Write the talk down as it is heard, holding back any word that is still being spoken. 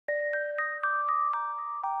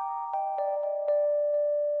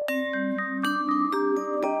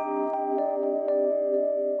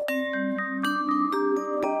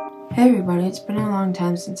Hey everybody, it's been a long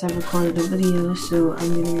time since I've recorded a video, so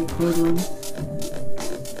I'm gonna record one.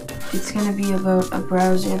 It's gonna be about a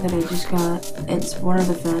browser that I just got. It's one of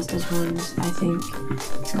the fastest ones, I think.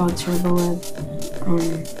 It's called Turboweb.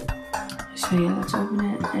 So yeah, let's open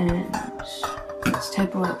it and let's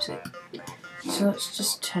type a website. So let's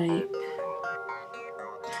just type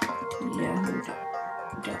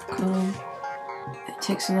yahoo.com. It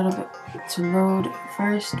takes a little bit to load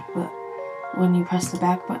first, but when you press the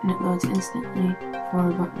back button, it loads instantly,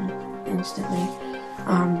 forward button instantly.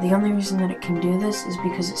 The only reason that it can do this is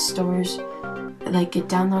because it stores, like, it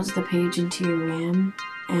downloads the page into your RAM,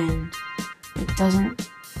 and it doesn't,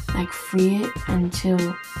 like, free it until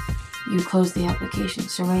you close the application.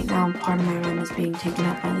 So right now, part of my RAM is being taken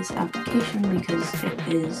up by this application because it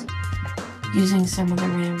is using some of the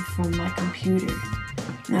RAM from my computer.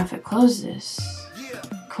 Now, if it closes,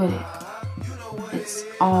 quit it, it's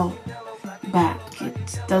all back.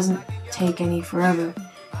 It doesn't take any forever,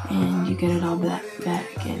 and you get it all back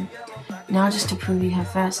again. Now, just to prove you how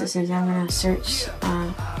fast this is, I'm gonna search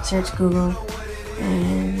Google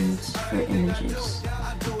and for images,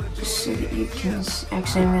 just so that you can.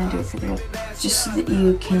 Actually, I'm gonna do it for the web, just so that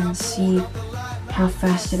you can see how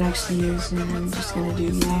fast it actually is. And I'm just gonna do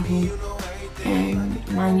Yahoo, and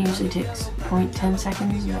mine usually takes 0.10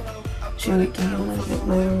 seconds. But I'm sure it can get a little bit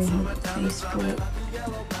lower with Facebook.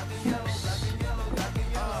 Oops.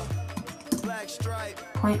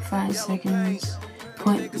 0.5 seconds,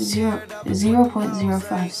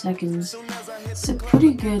 0.05 seconds. It's a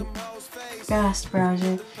pretty good, fast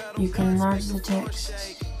browser. You can enlarge the text,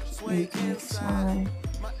 you can make it smaller,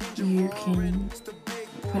 you can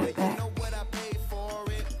put it back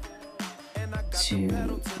to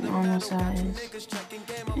normal size,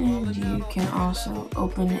 and you can also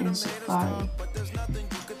open it in Safari.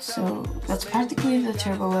 So that's practically the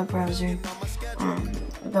Turboweb browser.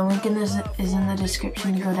 The link in this is in the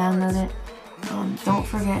description to go download it. Don't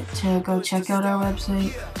forget to go check out our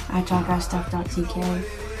website, italkoutstuff.tk.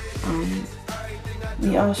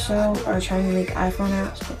 We also are trying to make iPhone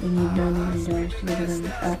apps, but we need $99 to get it on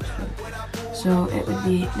the App Store. So it would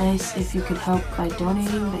be nice if you could help by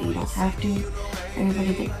donating, but you don't have to.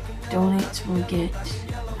 Everybody that donates will get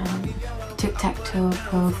Tic-Tac-Toe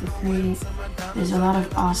Pro for free. There's a lot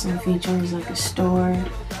of awesome features like a store.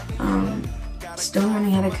 Still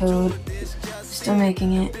learning how to code, still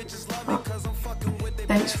making it.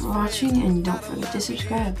 Thanks for watching, and don't forget to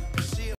subscribe.